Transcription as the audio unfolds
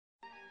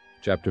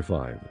Chapter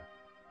 5.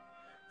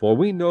 For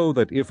we know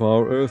that if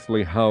our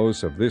earthly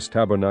house of this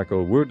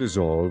tabernacle were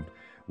dissolved,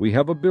 we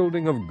have a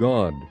building of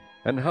God,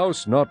 an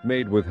house not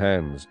made with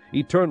hands,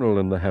 eternal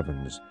in the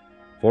heavens.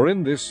 For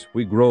in this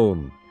we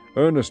groan,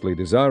 earnestly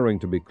desiring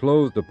to be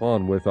clothed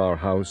upon with our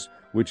house,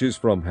 which is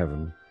from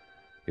heaven.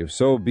 If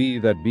so be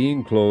that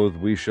being clothed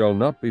we shall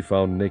not be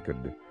found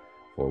naked.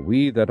 For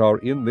we that are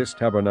in this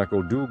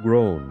tabernacle do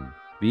groan,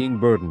 being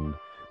burdened,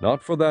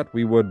 not for that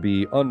we would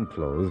be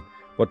unclothed,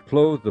 but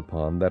clothed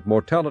upon, that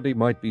mortality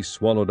might be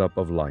swallowed up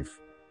of life.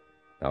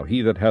 Now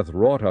he that hath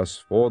wrought us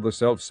for the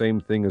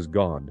selfsame thing is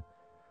God,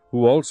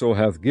 who also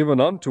hath given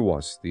unto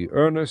us the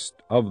earnest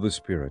of the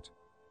Spirit.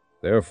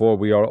 Therefore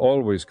we are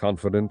always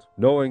confident,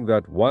 knowing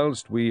that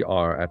whilst we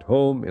are at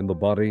home in the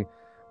body,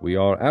 we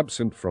are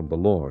absent from the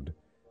Lord.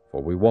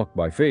 For we walk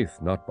by faith,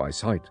 not by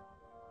sight.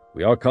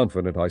 We are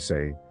confident, I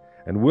say,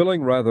 and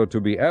willing rather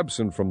to be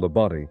absent from the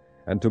body,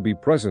 and to be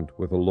present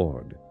with the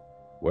Lord.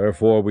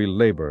 Wherefore we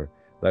labor,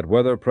 that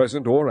whether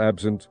present or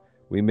absent,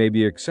 we may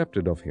be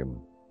accepted of him.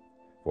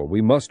 For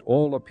we must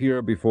all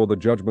appear before the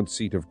judgment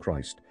seat of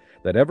Christ,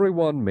 that every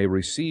one may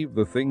receive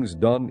the things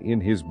done in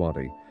his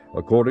body,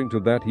 according to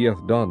that he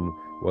hath done,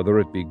 whether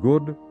it be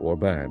good or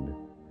bad.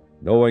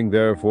 Knowing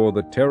therefore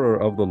the terror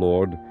of the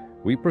Lord,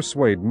 we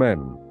persuade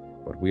men,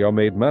 but we are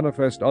made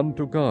manifest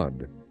unto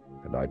God,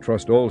 and I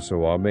trust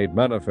also are made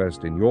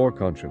manifest in your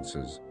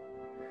consciences.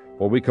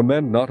 For we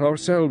commend not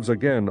ourselves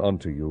again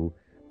unto you,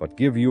 but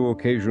give you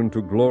occasion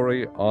to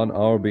glory on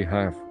our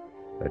behalf,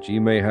 that ye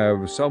may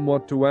have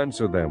somewhat to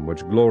answer them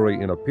which glory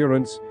in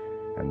appearance,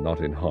 and not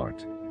in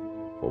heart.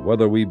 For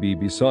whether we be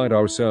beside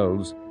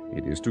ourselves,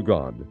 it is to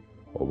God,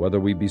 or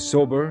whether we be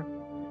sober,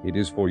 it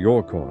is for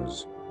your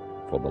cause.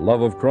 For the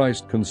love of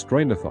Christ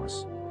constraineth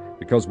us,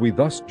 because we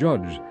thus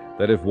judge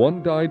that if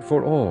one died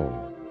for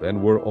all,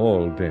 then were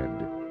all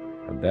dead,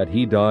 and that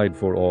he died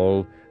for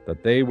all,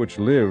 that they which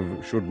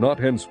live should not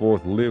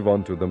henceforth live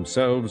unto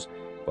themselves,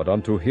 but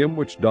unto him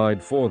which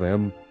died for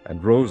them,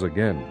 and rose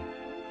again.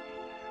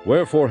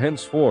 Wherefore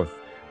henceforth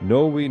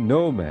know we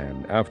no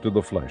man after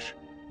the flesh.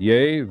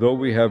 Yea, though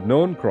we have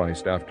known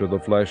Christ after the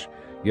flesh,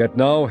 yet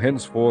now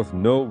henceforth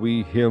know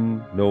we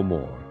him no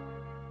more.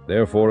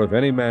 Therefore if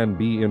any man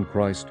be in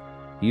Christ,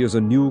 he is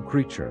a new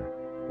creature.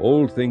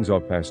 Old things are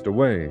passed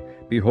away.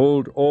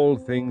 Behold, all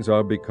things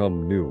are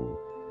become new.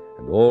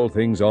 And all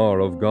things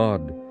are of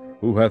God,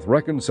 who hath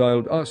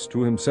reconciled us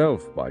to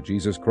himself by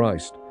Jesus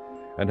Christ,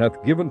 and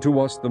hath given to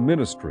us the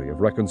ministry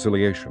of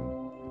reconciliation,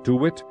 to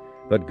wit,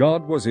 that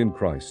God was in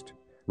Christ,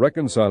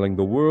 reconciling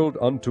the world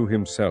unto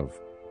himself,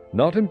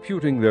 not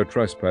imputing their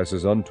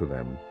trespasses unto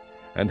them,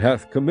 and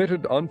hath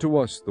committed unto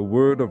us the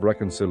word of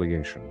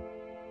reconciliation.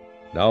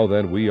 Now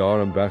then we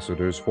are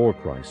ambassadors for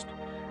Christ,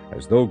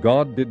 as though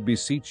God did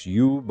beseech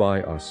you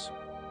by us.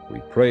 We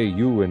pray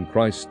you in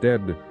Christ's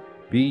stead,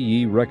 be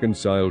ye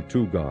reconciled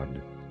to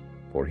God.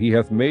 For he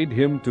hath made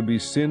him to be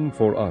sin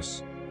for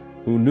us,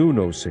 who knew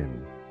no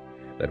sin,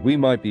 that we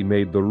might be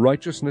made the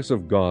righteousness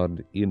of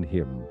God in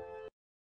him.